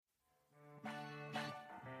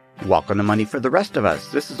Welcome to Money for the Rest of Us.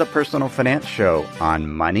 This is a personal finance show on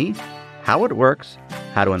money, how it works,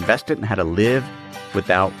 how to invest it, and how to live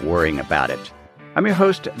without worrying about it. I'm your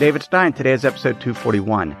host, David Stein. Today is episode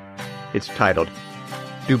 241. It's titled,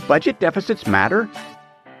 Do Budget Deficits Matter?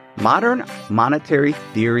 Modern Monetary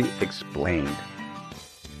Theory Explained.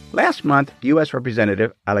 Last month, U.S.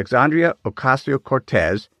 Representative Alexandria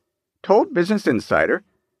Ocasio-Cortez told Business Insider,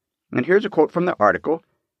 and here's a quote from the article,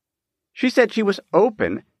 she said she was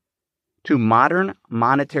open to modern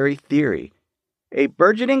monetary theory, a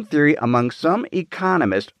burgeoning theory among some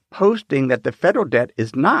economists posting that the federal debt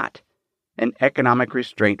is not an economic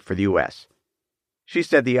restraint for the U.S. She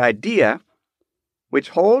said the idea, which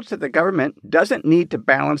holds that the government doesn't need to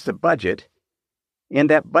balance the budget and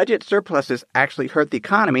that budget surpluses actually hurt the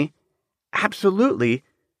economy, absolutely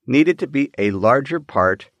needed to be a larger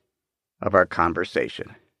part of our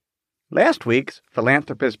conversation. Last week's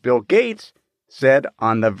philanthropist Bill Gates said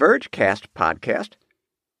on the Vergecast podcast,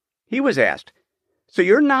 he was asked, so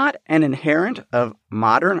you're not an adherent of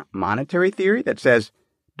modern monetary theory that says,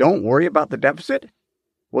 don't worry about the deficit?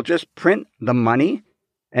 We'll just print the money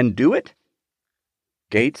and do it?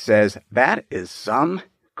 Gates says that is some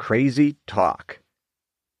crazy talk.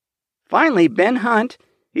 Finally, Ben Hunt,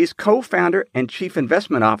 he's co-founder and chief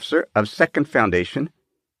investment officer of Second Foundation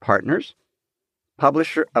Partners,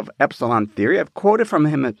 publisher of Epsilon Theory. I've quoted from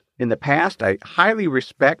him in the past. I highly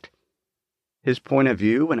respect his point of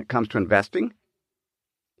view when it comes to investing.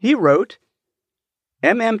 He wrote,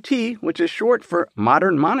 MMT, which is short for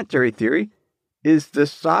modern monetary theory, is the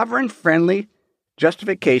sovereign-friendly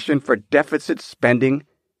justification for deficit spending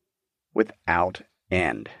without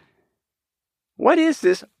end. What is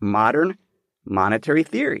this modern monetary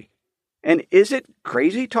theory? And is it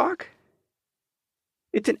crazy talk?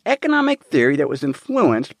 It's an economic theory that was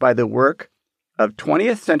influenced by the work of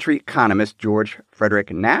 20th century economists George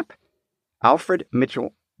Frederick Knapp, Alfred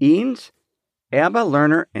Mitchell Eanes, Abba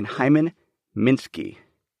Lerner, and Hyman Minsky.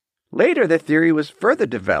 Later, the theory was further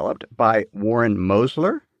developed by Warren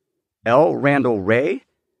Mosler, L. Randall Wray,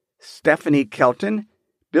 Stephanie Kelton,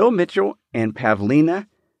 Bill Mitchell, and Pavlina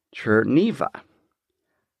Cherneva.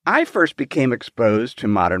 I first became exposed to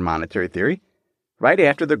modern monetary theory right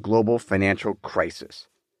after the global financial crisis.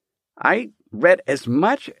 I read as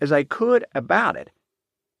much as I could about it,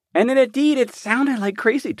 and indeed it sounded like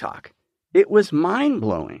crazy talk. It was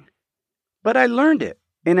mind-blowing. But I learned it,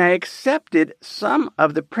 and I accepted some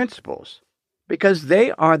of the principles because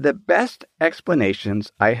they are the best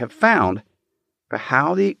explanations I have found for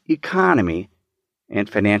how the economy and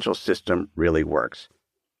financial system really works.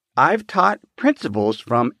 I've taught principles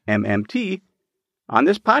from MMT on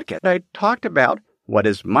this podcast. I talked about what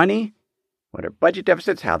is money, what are budget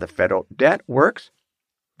deficits, how the federal debt works.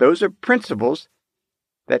 Those are principles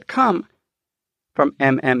that come from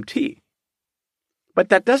MMT. But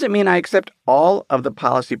that doesn't mean I accept all of the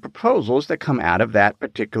policy proposals that come out of that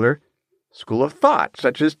particular school of thought,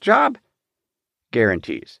 such as job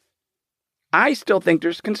guarantees. I still think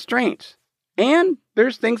there's constraints, and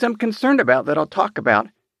there's things I'm concerned about that I'll talk about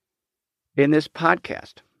in this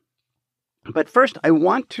podcast. But first, I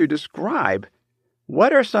want to describe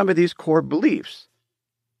what are some of these core beliefs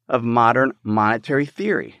of modern monetary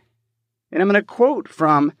theory. And I'm going to quote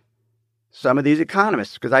from some of these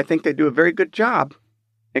economists because I think they do a very good job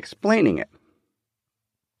explaining it.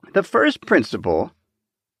 The first principle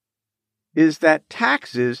is that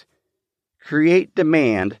taxes create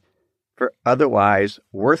demand for otherwise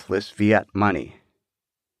worthless fiat money.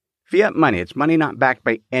 Fiat money, it's money not backed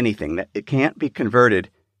by anything, that it can't be converted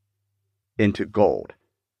into gold.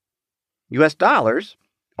 U.S. dollars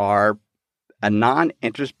are a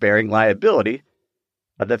non-interest-bearing liability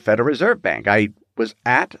of the Federal Reserve Bank. I was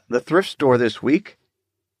at the thrift store this week,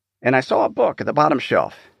 and I saw a book at the bottom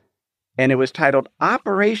shelf, and it was titled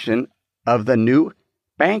Operation of the New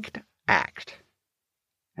Bank Act.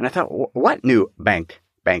 And I thought, what new Bank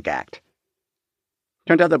Act?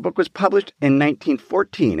 Turned out the book was published in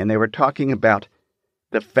 1914, and they were talking about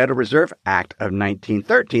the Federal Reserve Act of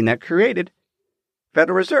 1913 that created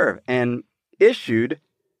Federal Reserve and issued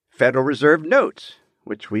Federal Reserve notes,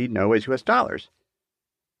 which we know as U.S. dollars.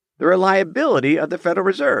 They're a liability of the Federal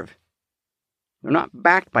Reserve. They're not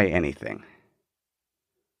backed by anything.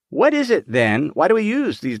 What is it then? Why do we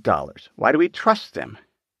use these dollars? Why do we trust them?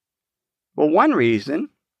 Well, one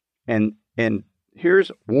reason, and here's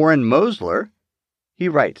Warren Mosler, he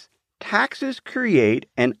writes, taxes create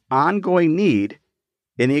an ongoing need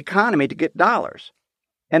in the economy to get dollars,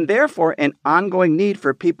 and therefore an ongoing need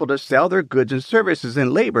for people to sell their goods and services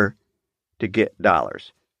and labor to get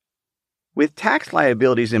dollars. With tax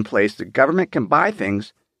liabilities in place, the government can buy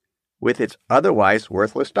things with its otherwise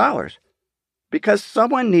worthless dollars, because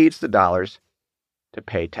someone needs the dollars to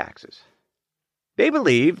pay taxes. They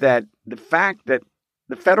believe that the fact that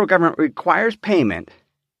the federal government requires payment,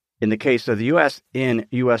 in the case of the U.S., in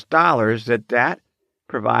U.S. dollars, that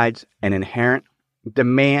provides an inherent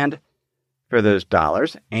demand for those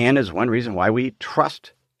dollars, and is one reason why we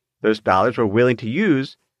trust those dollars. We're willing to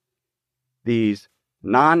use these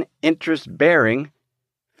non-interest-bearing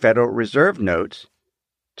Federal Reserve notes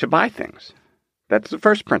to buy things. That's the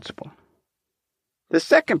first principle. The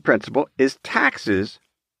second principle is taxes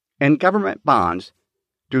and government bonds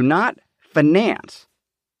do not finance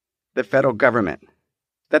the federal government.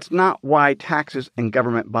 That's not why taxes and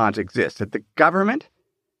government bonds exist. That the government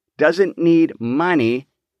doesn't need money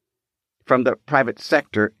from the private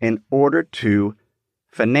sector in order to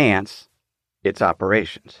finance its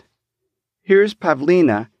operations. Here's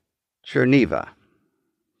Pavlina Cherneva.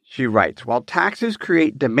 She writes, while taxes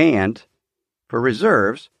create demand for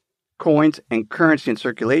reserves, coins, and currency in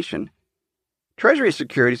circulation, Treasury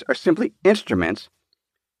securities are simply instruments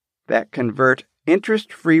that convert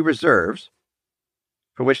interest-free reserves,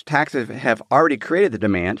 for which taxes have already created the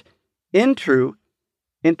demand, into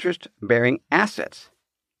interest-bearing assets.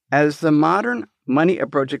 As the modern money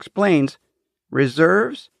approach explains,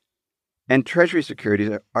 reserves and Treasury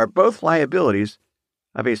securities are both liabilities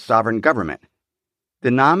of a sovereign government,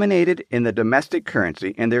 denominated in the domestic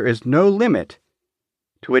currency, and there is no limit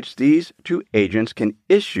to which these two agents can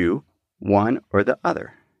issue one or the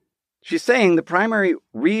other. She's saying the primary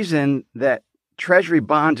reason that Treasury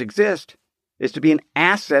bonds exist is to be an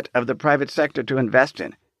asset of the private sector to invest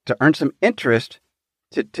in, to earn some interest,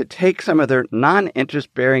 to take some of their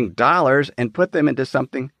non-interest-bearing dollars and put them into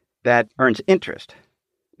something that earns interest.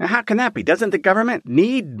 Now, how can that be? Doesn't the government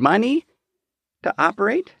need money to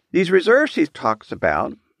operate? These reserves he talks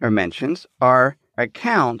about or mentions are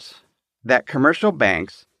accounts that commercial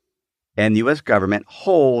banks and the U.S. government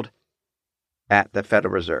hold at the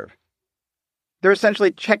Federal Reserve. They're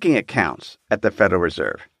essentially checking accounts at the Federal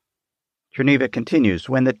Reserve. Cherneva continues,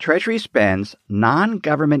 when the Treasury spends,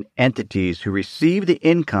 non-government entities who receive the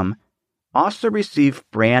income also receive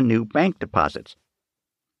brand new bank deposits.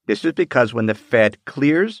 This is because when the Fed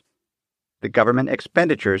clears the government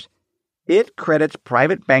expenditures, it credits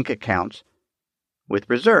private bank accounts with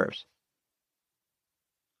reserves.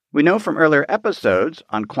 We know from earlier episodes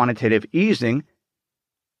on quantitative easing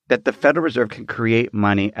that the Federal Reserve can create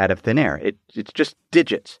money out of thin air. It's just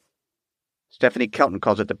digits. Stephanie Kelton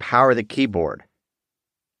calls it the power of the keyboard.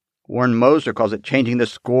 Warren Moser calls it changing the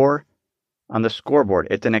score on the scoreboard.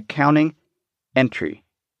 It's an accounting entry.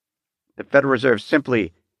 The Federal Reserve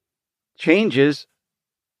simply changes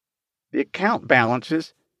the account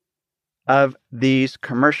balances of these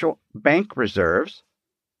commercial bank reserves,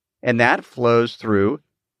 and that flows through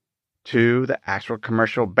to the actual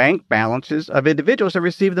commercial bank balances of individuals that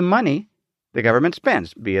receive the money the government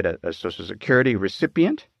spends, be it a Social Security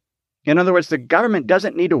recipient. In other words, the government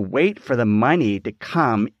doesn't need to wait for the money to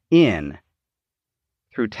come in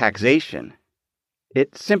through taxation.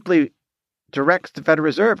 It simply directs the Federal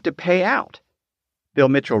Reserve to pay out. Bill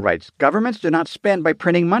Mitchell writes, governments do not spend by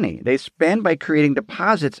printing money. They spend by creating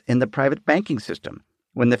deposits in the private banking system.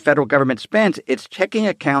 When the federal government spends, its checking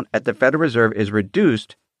account at the Federal Reserve is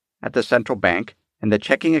reduced at the central bank, and the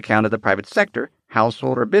checking account of the private sector,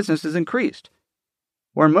 household, or business is increased.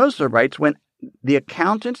 Warren Moser writes, when the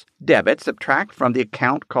accountant's debits subtract from the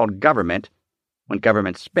account called government, when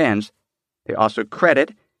government spends, they also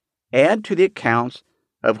add to the accounts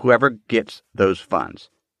of whoever gets those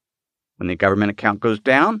funds. When the government account goes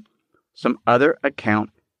down, some other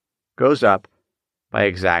account goes up by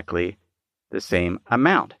exactly the same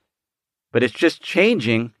amount. But it's just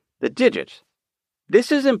changing the digits.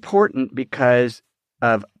 This is important because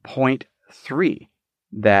of point 3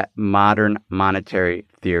 that modern monetary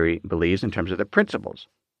theory believes in terms of the principles.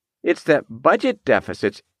 It's that budget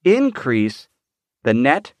deficits increase the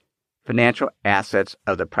net financial assets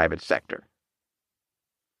of the private sector.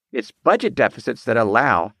 It's budget deficits that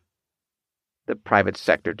allow the private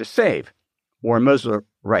sector to save. Warren Moser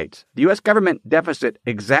writes, the U.S. government deficit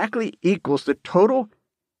exactly equals the total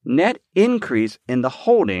net increase in the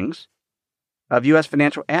holdings of U.S.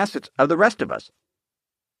 financial assets of the rest of us.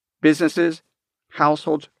 Businesses,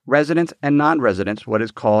 households, residents, and non-residents, what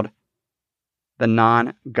is called the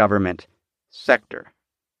non-government sector.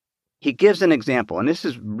 He gives an example, and this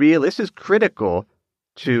is critical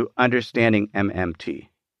to understanding MMT.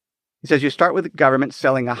 He says you start with the government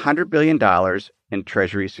selling $100 billion in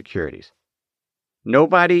Treasury securities.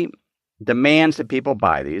 Nobody demands that people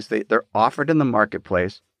buy these. They're offered in the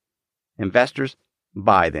marketplace. Investors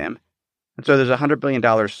buy them. And so there's $100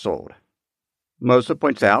 billion sold. Mosa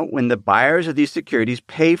points out when the buyers of these securities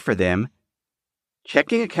pay for them,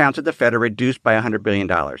 checking accounts at the Fed are reduced by $100 billion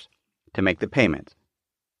to make the payments.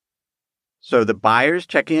 So the buyers'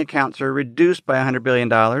 checking accounts are reduced by $100 billion.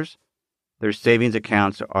 Their savings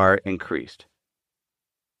accounts are increased.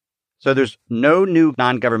 So there's no new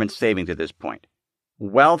non-government savings at this point.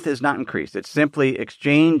 Wealth is not increased. It's simply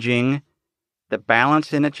exchanging the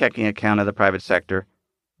balance in a checking account of the private sector.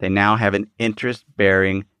 They now have an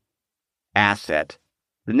interest-bearing asset.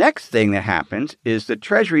 The next thing that happens is the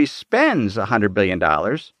Treasury spends $100 billion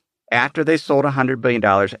after they sold $100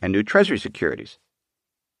 billion in new Treasury securities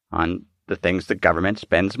on the things the government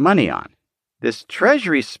spends money on. This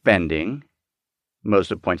Treasury spending,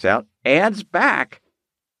 Mosa points out, adds back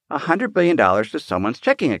 $100 billion to someone's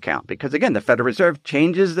checking account because, again, the Federal Reserve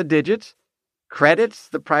changes the digits, credits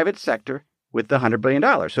the private sector with the $100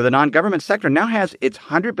 billion. So the non-government sector now has its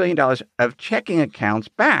 $100 billion of checking accounts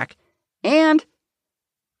back, and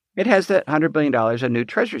it has that $100 billion of new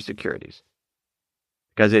Treasury securities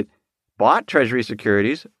because it bought Treasury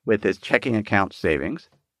securities with its checking account savings.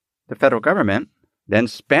 The federal government then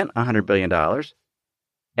spent $100 billion,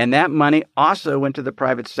 and that money also went to the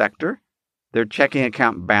private sector. Their checking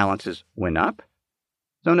account balances went up,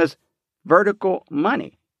 known as vertical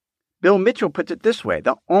money. Bill Mitchell puts it this way: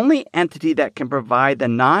 the only entity that can provide the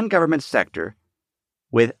non-government sector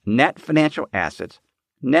with net financial assets,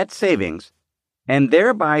 net savings, and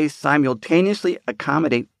thereby simultaneously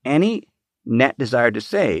accommodate any net desire to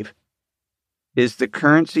save is the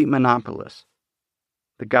currency monopolist,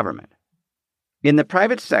 the government. In the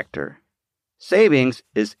private sector, savings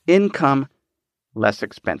is income less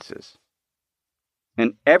expenses.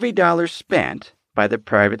 And every dollar spent by the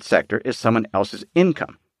private sector is someone else's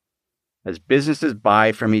income. As businesses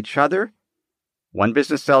buy from each other, one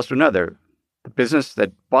business sells to another. The business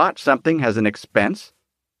that bought something has an expense.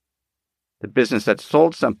 The business that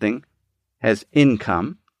sold something has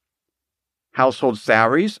income. Household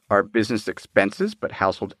salaries are business expenses, but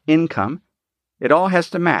household income, it all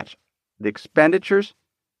has to match. The expenditures,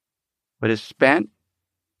 what is spent,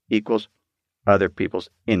 equals other people's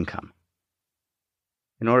income.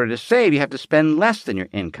 In order to save, you have to spend less than your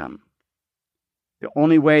income. The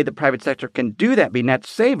only way the private sector can do that, be net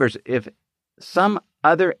savers, if some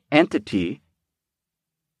other entity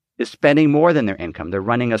is spending more than their income. They're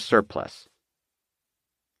running a surplus.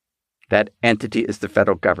 That entity is the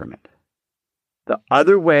federal government. The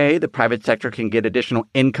other way the private sector can get additional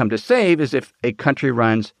income to save is if a country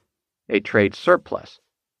runs a trade surplus.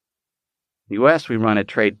 In the U.S., we run a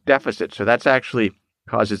trade deficit, so that's actually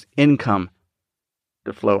causes income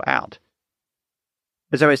to flow out.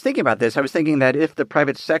 As I was thinking about this, I was thinking that if the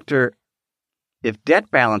private sector, if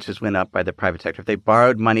debt balances went up by the private sector, if they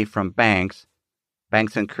borrowed money from banks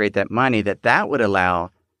then create that money, that would allow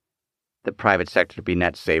the private sector to be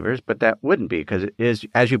net savers, but that wouldn't be because it is,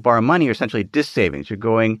 as you borrow money, you're essentially dis-savings. You're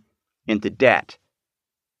going into debt.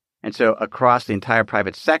 And so across the entire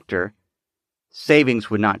private sector, savings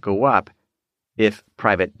would not go up if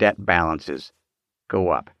private debt balances go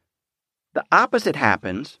up. The opposite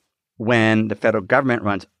happens when the federal government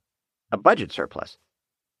runs a budget surplus.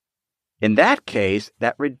 In that case,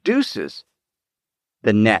 that reduces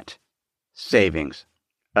the net savings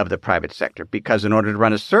of the private sector because in order to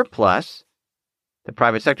run a surplus, the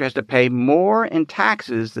private sector has to pay more in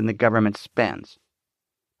taxes than the government spends.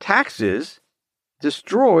 Taxes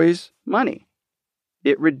destroys money.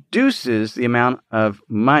 It reduces the amount of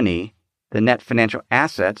money, the net financial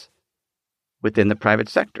assets, within the private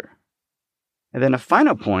sector. And then a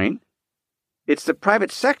final point, it's the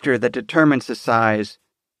private sector that determines the size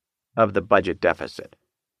of the budget deficit.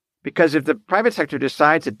 Because if the private sector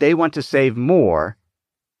decides that they want to save more,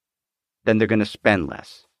 then they're going to spend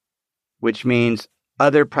less, which means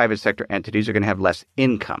other private sector entities are going to have less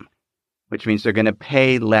income, which means they're going to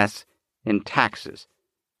pay less in taxes.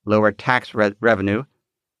 Lower tax revenue,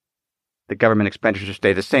 the government expenditures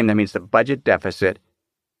stay the same. That means the budget deficit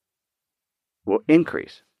will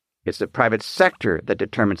increase. It's the private sector that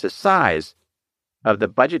determines the size of the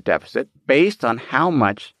budget deficit based on how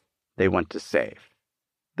much they want to save.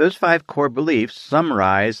 Those 5 core beliefs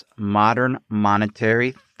summarize modern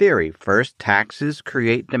monetary theory. First, taxes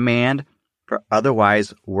create demand for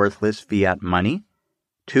otherwise worthless fiat money.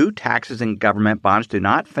 2, taxes and government bonds do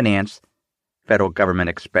not finance federal government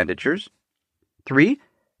expenditures. 3,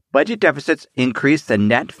 budget deficits increase the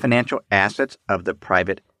net financial assets of the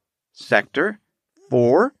private sector.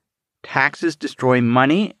 4, taxes destroy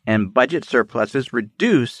money and budget surpluses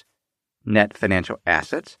reduce net financial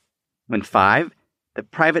assets. And 5, the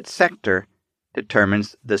private sector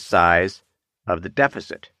determines the size of the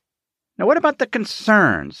deficit. Now, what about the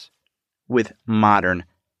concerns with modern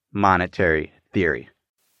monetary theory?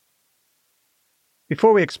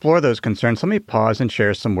 Before we explore those concerns, let me pause and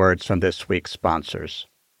share some words from this week's sponsors.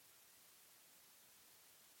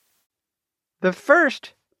 The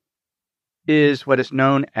first is what is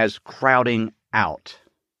known as crowding out.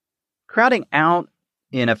 Crowding out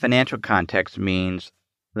in a financial context means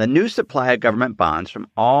the new supply of government bonds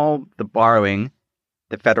from all the borrowing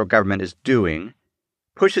the federal government is doing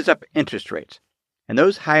pushes up interest rates. And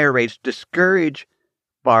those higher rates discourage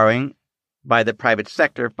borrowing by the private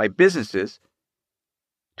sector, by businesses,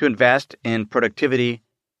 to invest in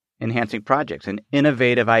productivity-enhancing projects and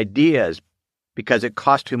innovative ideas because it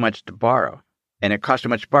costs too much to borrow. And it costs too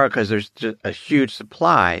much to borrow because there's just a huge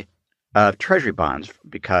supply of treasury bonds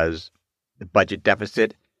because the budget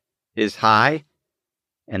deficit is high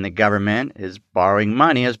and the government is borrowing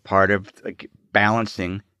money as part of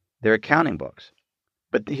balancing their accounting books.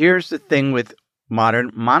 But here's the thing with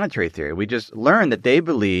modern monetary theory. We just learned that they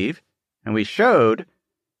believe, and we showed,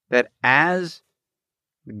 that as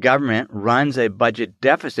the government runs a budget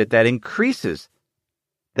deficit, that increases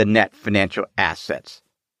the net financial assets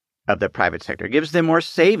of the private sector, gives them more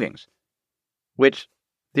savings, which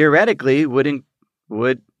theoretically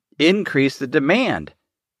would increase the demand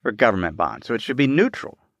for government bonds. So it should be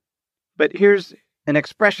neutral. But here's an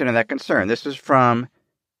expression of that concern. This is from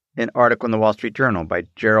an article in the Wall Street Journal by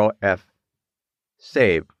Gerald F.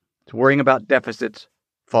 Sabe. It's worrying about deficits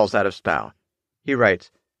falls out of style. He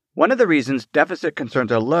writes, one of the reasons deficit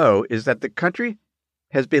concerns are low is that the country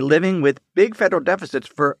has been living with big federal deficits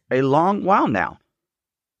for a long while now.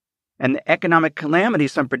 And the economic calamity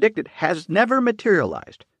some predicted has never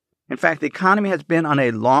materialized. In fact, the economy has been on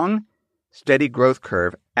a long, steady growth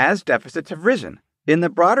curve as deficits have risen. In the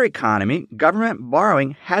broader economy, government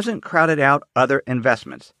borrowing hasn't crowded out other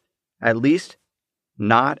investments, at least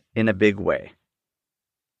not in a big way.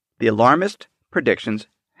 The alarmist predictions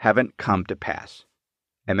haven't come to pass.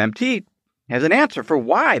 MMT has an answer for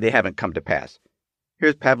why they haven't come to pass.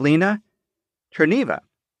 Here's Pavlina Cherneva.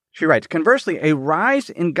 She writes, conversely, a rise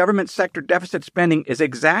in government sector deficit spending is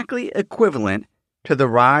exactly equivalent to the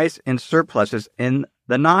rise in surpluses in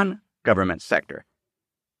the non-government sector.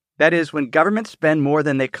 That is, when governments spend more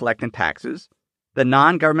than they collect in taxes, the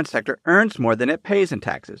non-government sector earns more than it pays in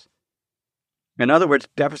taxes. In other words,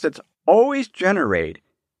 deficits always generate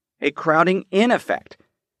a crowding in effect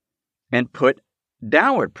and put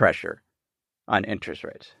downward pressure on interest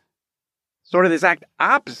rates. Sort of the exact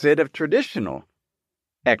opposite of traditional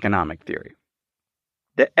economic theory.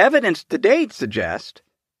 The evidence to date suggests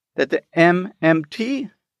that the MMT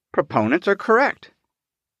proponents are correct,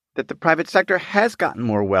 that the private sector has gotten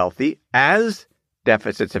more wealthy as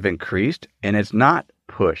deficits have increased and has not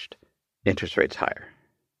pushed interest rates higher.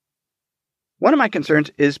 One of my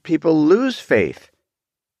concerns is people lose faith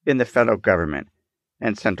in the federal government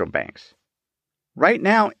and central banks. Right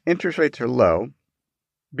now, interest rates are low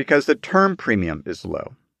because the term premium is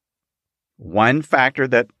low. One factor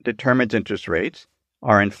that determines interest rates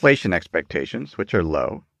are inflation expectations, which are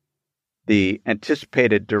low, the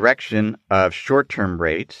anticipated direction of short-term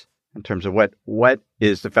rates in terms of what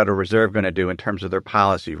is the Federal Reserve going to do in terms of their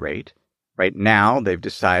policy rate. Right now, they've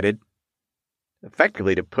decided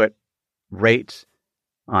effectively to put rates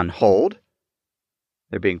on hold.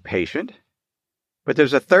 They're being patient. But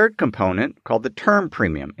there's a third component called the term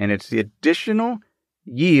premium, and it's the additional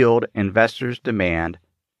yield investors demand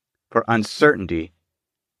for uncertainty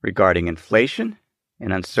regarding inflation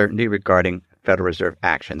and uncertainty regarding Federal Reserve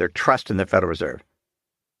action, their trust in the Federal Reserve.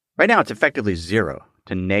 Right now, it's effectively 0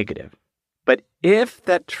 to negative. But if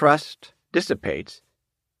that trust dissipates,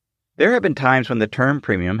 there have been times when the term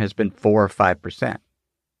premium has been 4 or 5%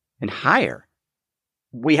 and higher.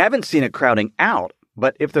 We haven't seen it crowding out,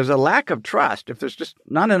 but if there's a lack of trust, if there's just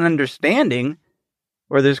not an understanding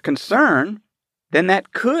or there's concern, then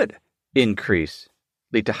that could lead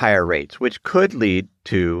to higher rates, which could lead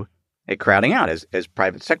to a crowding out as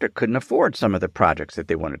private sector couldn't afford some of the projects that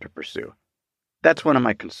they wanted to pursue. That's one of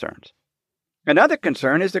my concerns. Another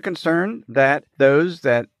concern is the concern that those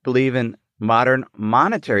that believe in modern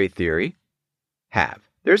monetary theory have.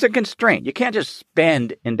 There's a constraint. You can't just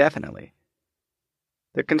spend indefinitely.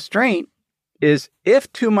 The constraint is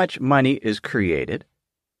if too much money is created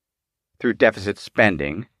through deficit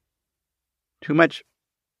spending, too much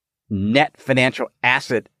net financial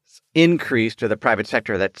assets increase to the private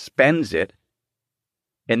sector that spends it,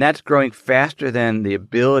 and that's growing faster than the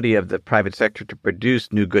ability of the private sector to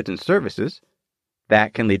produce new goods and services,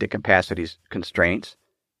 that can lead to capacity constraints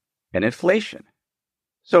and inflation.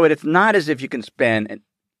 So it's not as if you can spend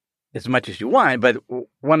as much as you want, but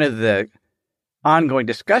one of the ongoing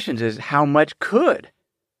discussions is how much could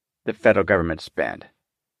the federal government spend?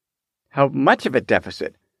 How much of a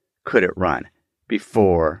deficit could it run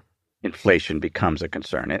before inflation becomes a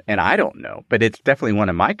concern? And I don't know, but it's definitely one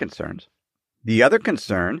of my concerns. The other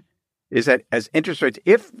concern is that as interest rates,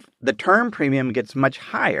 if the term premium gets much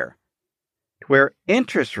higher, where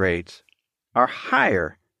interest rates are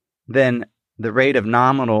higher than the rate of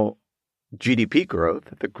nominal GDP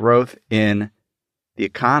growth, the growth in the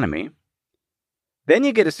economy, then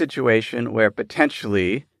you get a situation where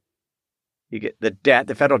potentially you get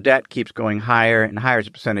the federal debt keeps going higher and higher as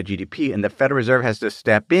a percent of GDP, and the Federal Reserve has to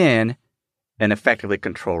step in and effectively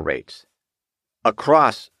control rates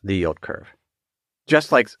across the yield curve.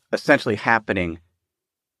 Just like essentially happening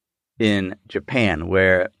in Japan,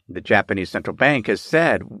 where the Japanese central bank has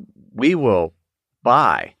said, we will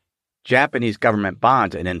buy Japanese government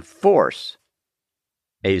bonds and enforce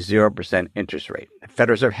a 0% interest rate. The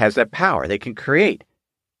Federal Reserve has that power. They can create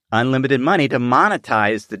unlimited money to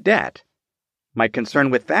monetize the debt. My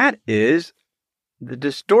concern with that is the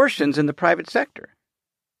distortions in the private sector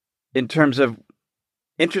in terms of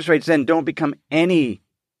interest rates then don't become any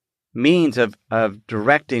means of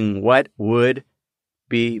directing what would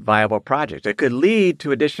be viable projects. It could lead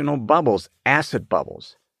to additional bubbles, asset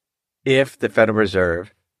bubbles, if the Federal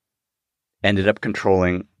Reserve ended up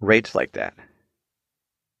controlling rates like that.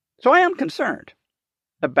 So I am concerned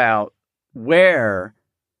about where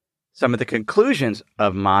some of the conclusions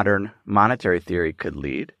of modern monetary theory could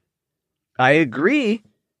lead. I agree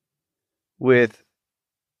with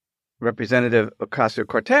Representative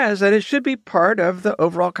Ocasio-Cortez that it should be part of the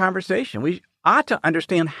overall conversation. We ought to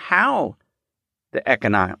understand how the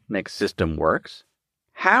economic system works,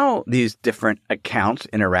 how these different accounts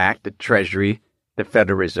interact, the Treasury, the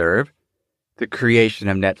Federal Reserve, the creation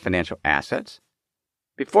of net financial assets.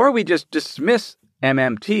 Before we just dismiss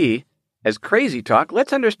MMT as crazy talk,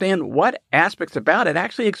 let's understand what aspects about it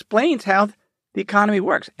actually explains how the economy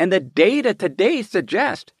works. And the data today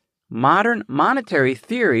suggest modern monetary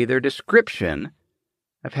theory, their description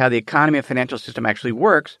of how the economy and financial system actually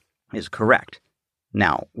works, is correct.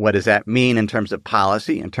 Now, what does that mean in terms of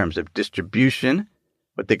policy, in terms of distribution,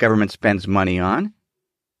 what the government spends money on?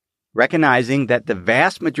 Recognizing that the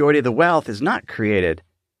vast majority of the wealth is not created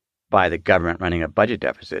by the government running a budget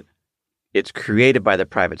deficit. It's created by the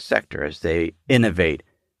private sector as they innovate,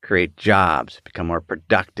 create jobs, become more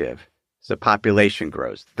productive. As the population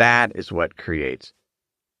grows, that is what creates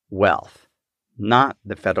wealth, not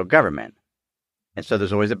the federal government. And so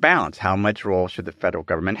there's always a balance. How much role should the federal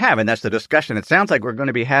government have? And that's the discussion it sounds like we're going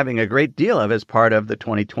to be having a great deal of as part of the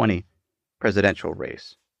 2020 presidential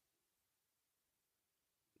race.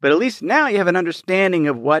 But at least now you have an understanding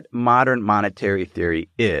of what modern monetary theory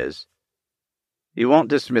is. You won't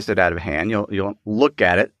dismiss it out of hand. You'll look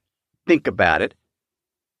at it, think about it,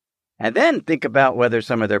 and then think about whether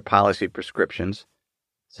some of their policy prescriptions,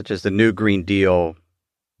 such as the new Green Deal,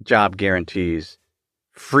 job guarantees,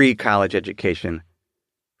 free college education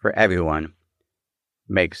for everyone,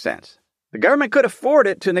 make sense. The government could afford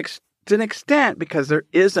it to an extent because there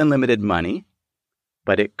is unlimited money,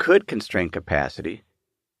 but it could constrain capacity.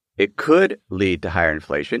 It could lead to higher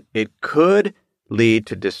inflation. It could lead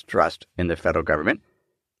to distrust in the federal government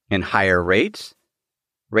and higher rates.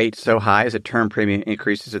 Rates so high as a term premium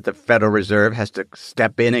increases that the Federal Reserve has to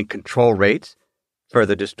step in and control rates,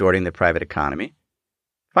 further distorting the private economy.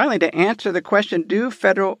 Finally, to answer the question, do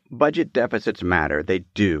federal budget deficits matter? They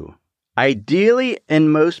do. Ideally, in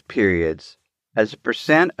most periods, as a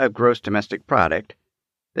percent of gross domestic product,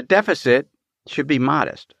 the deficit should be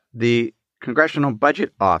modest. The Congressional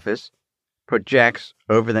Budget Office projects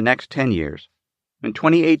over the next 10 years. In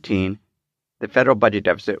 2018, the federal budget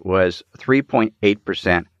deficit was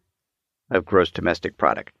 3.8% of gross domestic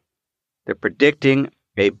product. They're predicting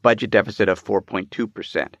a budget deficit of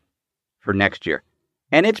 4.2% for next year.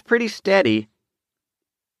 And it's pretty steady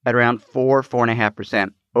at around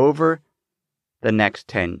 4.5% over the next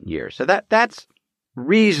 10 years. So that's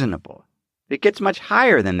reasonable. If it gets much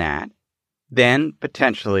higher than that, then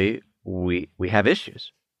potentially we have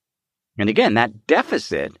issues. And again, that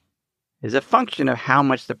deficit is a function of how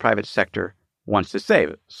much the private sector wants to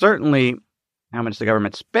save. Certainly, how much the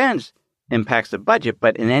government spends impacts the budget,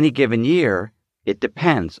 but in any given year, it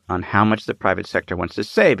depends on how much the private sector wants to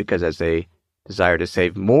save, because as they desire to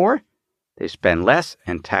save more, they spend less,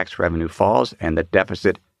 and tax revenue falls, and the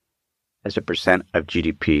deficit as a percent of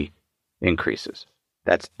GDP increases.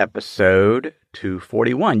 That's episode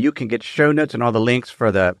 241. You can get show notes and all the links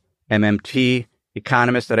for the MMT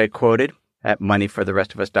economist that I quoted at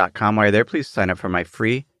moneyfortherestofus.com. While you're there, please sign up for my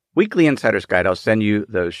free weekly Insider's Guide. I'll send you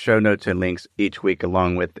those show notes and links each week,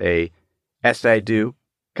 along with a essay I do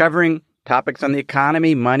covering topics on the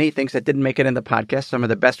economy, money, things that didn't make it in the podcast. Some of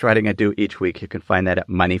the best writing I do each week. You can find that at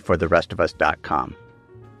moneyfortherestofus.com.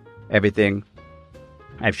 Everything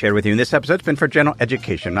I've shared with you in this episode has been for general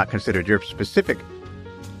education, not considered your specific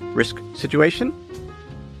risk situation,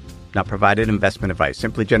 not provided investment advice,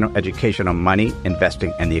 simply general education on money,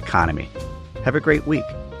 investing, and the economy. Have a great week.